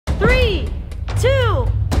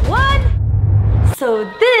So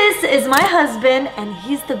this is my husband, and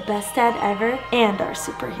he's the best dad ever and our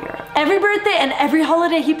superhero. Every birthday and every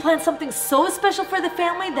holiday, he plans something so special for the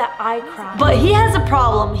family that I cry. But he has a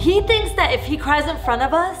problem. He thinks that if he cries in front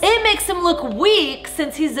of us, it makes him look weak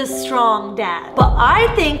since he's a strong dad. But I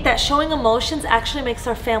think that showing emotions actually makes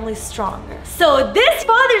our family stronger. So this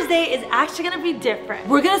Father's Day is actually gonna be different.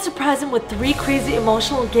 We're gonna surprise him with 3 crazy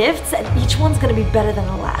emotional gifts, and each one's gonna be better than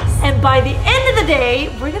the last. And by the end of the day,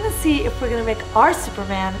 we're gonna see if we're gonna make our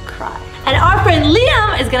Superman cry. And our friend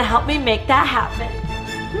Liam is gonna help me make that happen.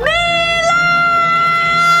 Mila!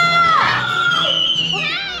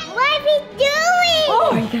 What are we doing? Oh,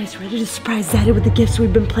 are you guys ready to surprise Daddy with the gifts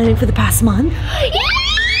we've been planning for the past month? Yeah!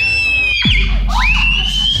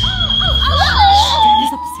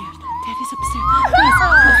 Daddy's upstairs. Daddy's upstairs.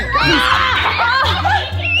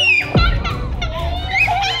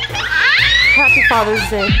 Happy Father's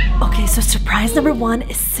Day. Okay, so surprise number 1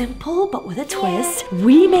 is simple, but with a twist.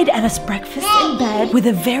 We made Anna's breakfast in bed with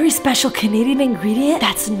a very special Canadian ingredient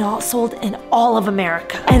that's not sold in all of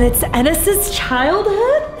America. And it's Anna's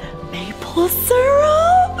childhood maple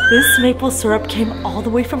syrup. This maple syrup came all the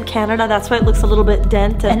way from Canada. That's why it looks a little bit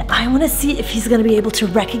dented. And I want to see if he's going to be able to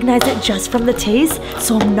recognize it just from the taste.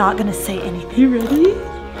 So I'm not going to say anything. You ready?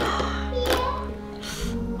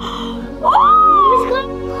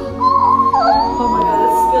 Oh my god,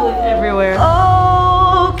 it's spilling everywhere.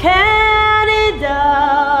 Oh, Canada,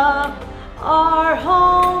 our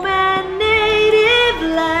home and native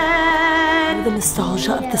land. The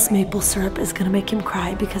nostalgia of this maple syrup is gonna make him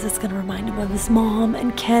cry because it's gonna remind him of his mom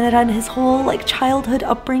and Canada and his whole childhood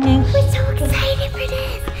upbringing. We're so excited for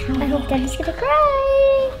this. I hope Daddy's gonna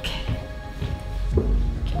cry. Okay.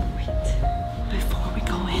 Wait. Before we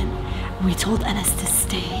go in, we told Enes to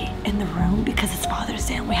stay in the room because it's Father's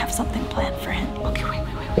Day and we have something planned for him. Okay, wait.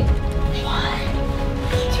 1,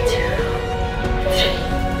 2, 3.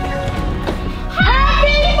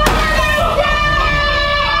 Happy Father's Day!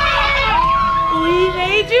 We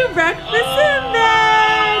made you breakfast in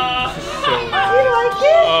bed! So Do you like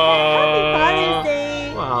it? Happy Father's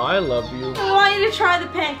Day! Wow, I love you. I want you to try the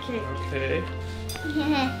pancake. Okay.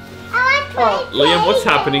 I want pancake. Liam, what's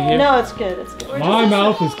happening here? No, it's good, it's good. My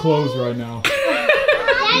mouth is closed right now.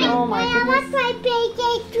 Oh my I want goodness. my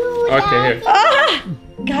pancake too. Okay, here. Ah!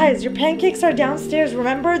 Guys, your pancakes are downstairs,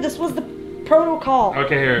 remember? This was the protocol.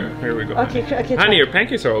 Okay, here we go. Okay, Honey, try. your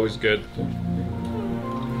pancakes are always good.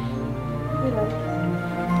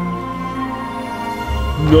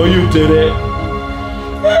 No, you didn't.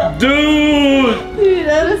 Dude! Dude,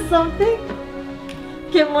 that is something.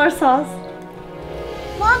 Get more sauce.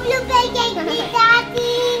 Mom, you pancake me,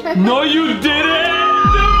 Daddy. No, you didn't!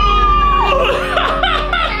 Dude!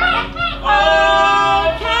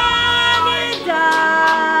 Oh, Canada,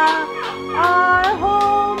 our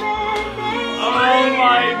home and native. Oh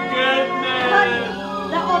my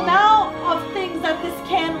goodness! The amount of things that this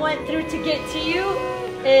can went through to get to you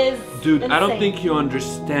is Dude, insane. I don't think you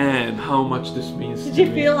understand how much this means Did to you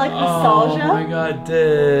me. feel like nostalgia? Oh my god,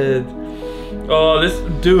 did. Oh, this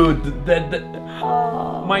dude,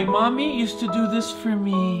 my mommy used to do this for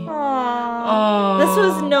me. Aww. This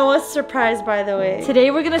was Noah's surprise, by the way.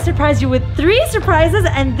 Today we're gonna surprise you with 3 surprises,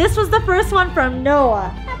 and this was the first one from Noah.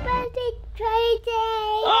 Happy birthday, Tracy.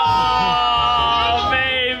 Oh,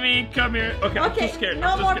 baby, come here. Okay, I'm too scared. No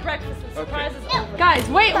I'm too more scared. breakfast. The surprise is over. Guys,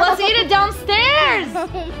 wait, let's eat it downstairs.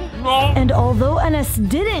 No. And although Enes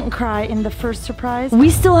didn't cry in the first surprise, we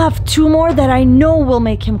still have 2 more that I know will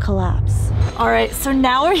make him collapse. All right, so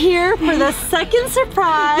now we're here for the second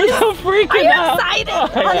surprise. I'm freaking out. Excited?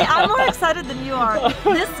 Honey, I'm more excited than you are.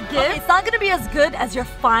 This gift, it's not gonna be as good as your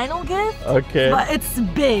final gift, Okay. but it's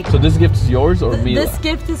big. So this gift is yours or Mila? This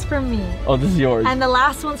gift is from me. Oh, this is yours. And the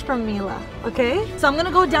last one's from Mila, okay? So I'm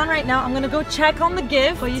gonna go down right now. I'm gonna go check on the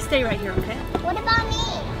gift, but you stay right here, okay? What about me?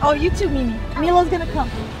 Oh, you too, Mimi. Mila's gonna come.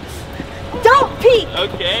 Don't peek!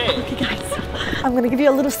 Okay. Okay, guys. I'm gonna give you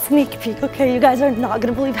a little sneak peek, okay? You guys are not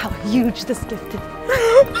gonna believe how huge this gift is.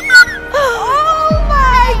 Oh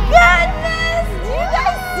my goodness! Do you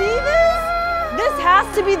guys see this? This has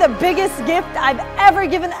to be the biggest gift I've ever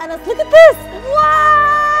given Enes. Look at this!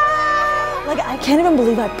 Wow! Like, I can't even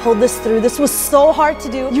believe I pulled this through. This was so hard to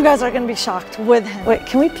do. You guys are gonna be shocked with him. Wait,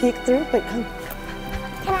 can we peek through? Wait, come.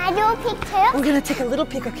 Can I do a peek too? We're gonna take a little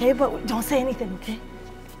peek, okay? But don't say anything, okay?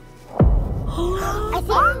 I think,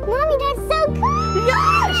 Mommy, that's so cool.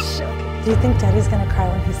 Gosh! Do you think Daddy's gonna cry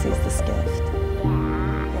when he sees this gift?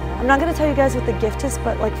 Yeah. I'm not gonna tell you guys what the gift is,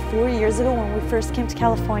 but like 4 years ago when we first came to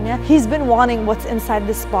California, he's been wanting what's inside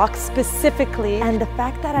this box specifically, and the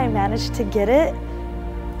fact that I managed to get it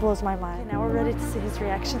blows my mind. Okay, now we're ready to see his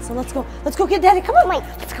reaction, so let's go get Daddy. Come on. Wait.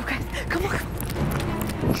 Let's go, guys. Come on.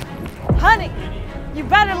 Honey, you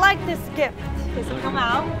better like this gift. Does it come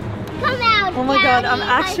out? Come out. Oh my god, I'm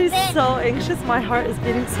Daddy, actually husband. so anxious. My heart is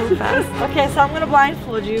beating so fast. Okay, so I'm gonna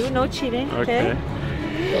blindfold you. No cheating, okay?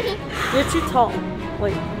 You're too tall.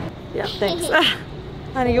 Wait. Yeah, thanks.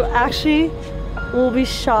 Honey, you actually will be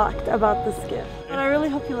shocked about this gift. And I really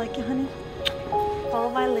hope you like it, honey. Follow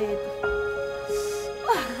my lead.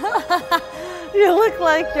 You look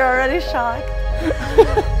like you're already shocked.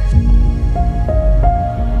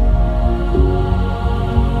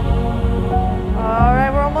 All right,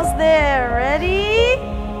 we're almost there. Ready?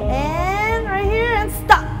 And right here and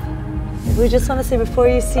stop. We just want to say before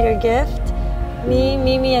you see your gift, me,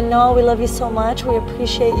 Mimi, and Noah, we love you so much. We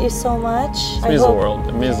appreciate you so much. It means the world.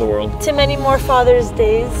 It means the world. To many more Father's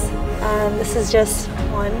Days. This is just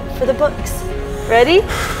one for the books. Ready?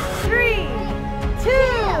 3, 2,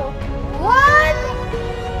 1.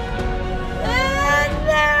 And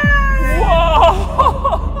there! Whoa!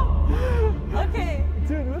 Okay.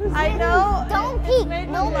 Dude, what is I know. Don't peek.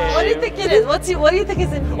 No more. What do you think it is? What do you think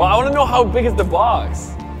is in here? Well, I want to know how big is the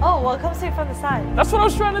box. Oh, well, come see it from the side. That's what I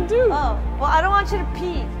was trying to do. Oh, well, I don't want you to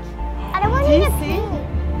peek. I don't want Do you you to see?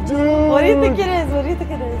 peek. Dude. What do you think it is? What do you think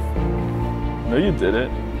it is? No, you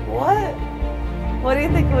didn't. What? What do you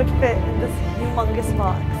think would fit in this humongous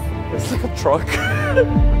box? It's like a truck.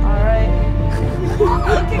 All right.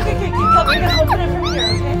 Okay. Come, we're gonna open it from here,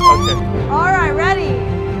 okay? Okay. All right, ready?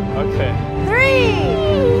 Okay. 3,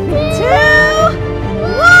 2,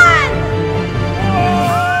 1.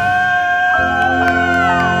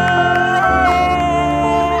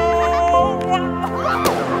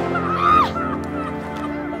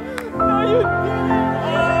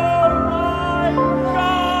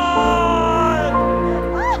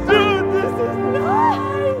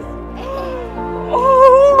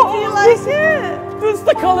 This is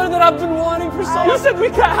the color that I've been wanting for so long. You said we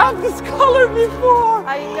can't have this color before.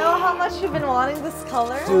 I know how much you've been wanting this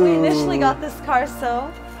color. When we initially got this car, so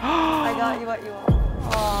I got you what you want.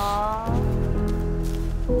 Aww.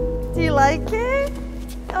 Do you like it?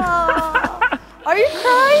 Aww. Are you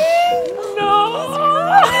crying? No.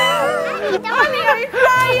 Honey, are you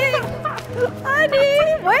crying?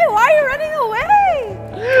 Honey, wait, why are you running away?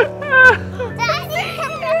 Daddy.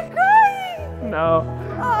 You're crying. No,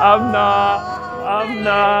 I'm not.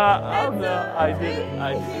 I did it.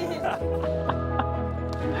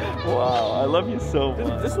 Wow, I love you so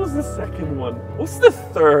much. This was the second one. What's the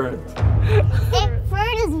third? If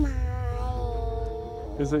bird is mine.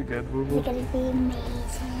 Is it good, Boo Boo? It's gonna be amazing.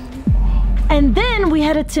 And then we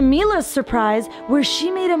headed to Mila's surprise, where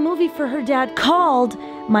she made a movie for her dad called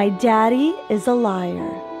My Daddy is a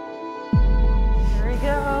Liar. Here we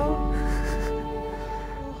go.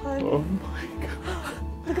 Oh my god.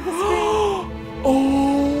 Look at the screen.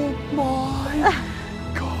 Oh my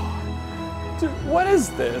god. Dude, what is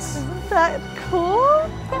this? Isn't that cool?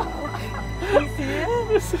 You see it?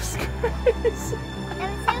 This is crazy.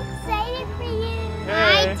 I'm so excited for you.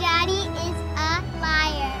 Hey. My daddy is a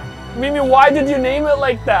liar. Mimi, why did you name it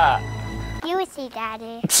like that? You would see,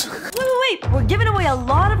 Daddy. Wait, we're giving away a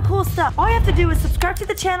lot of cool stuff. All you have to do is subscribe to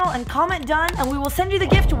the channel and comment done, and we will send you the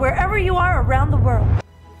gift wherever you are around the world.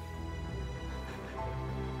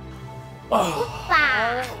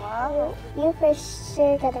 Wow. You're for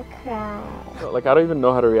sure gonna cry. Like, I don't even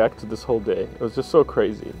know how to react to this whole day. It was just so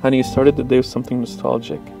crazy. Honey, you started the day with something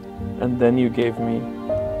nostalgic, and then you gave me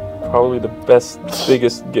probably the best,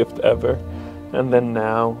 biggest gift ever. And then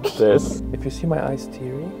now, this. If you see my eyes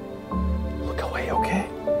teary, look away, okay?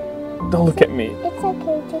 Don't look at me. It's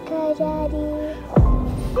okay to cry, Daddy.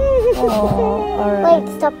 Oh, all right.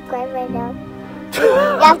 Wait, stop crying right now.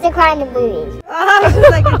 You have to cry in the movies. She's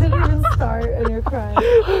like, it didn't even start, and you're crying.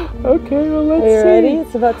 Okay, well, let's Are you ready?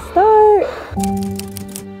 It's about to start.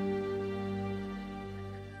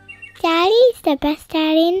 Daddy's the best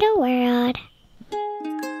daddy in the world.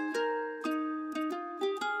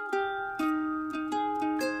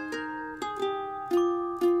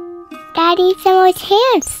 Daddy's the most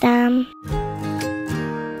handsome.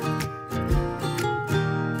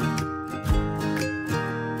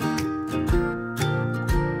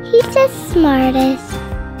 He's the smartest.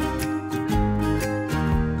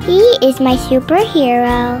 He is my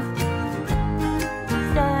superhero.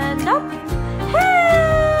 Stand up.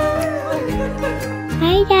 Hey!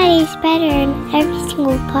 My daddy's better in every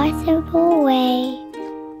single possible way.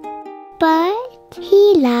 But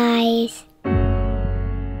he lies.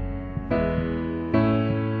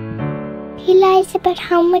 He lies about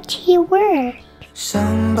how much he worth.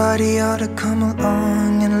 Somebody ought to come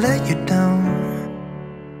along and let you down,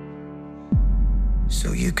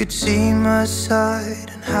 so you you could see my side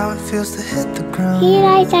and how it feels to hit the ground. He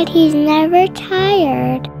lies that he's never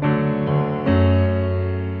tired.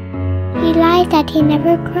 He lies that he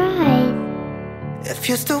never cries. If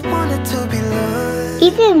you still wanted to be loved,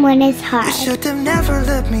 Even when it's hard. you should have never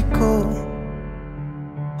let me go.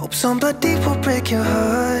 Hope somebody will break your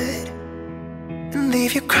heart and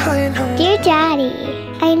leave you crying home. Dear Daddy,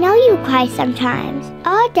 I know you cry sometimes.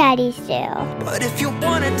 All daddies do. But if you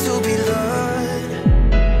wanted to be loved,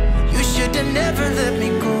 you should have never let me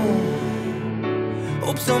go.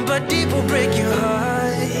 Hope somebody will break your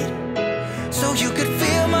heart so you could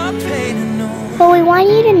feel my pain and know. But we want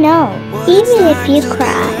you to know, even if you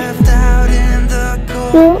cry,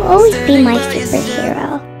 you'll always be my superhero.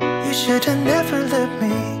 You should have never let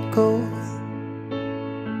me go.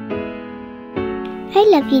 I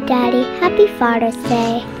love you, Daddy. Happy Father's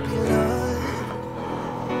Day.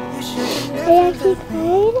 Are you actually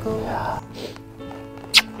crying?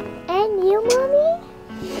 And you, Mommy?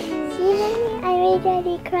 See, Mommy, I made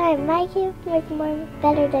Daddy cry. My gift was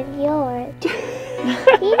better than yours.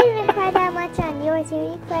 He didn't cry that much on yours.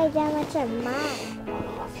 He cried that much on mine. I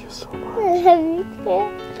love you so much. I love you too.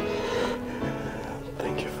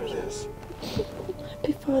 Thank you for this.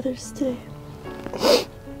 Happy Father's Day.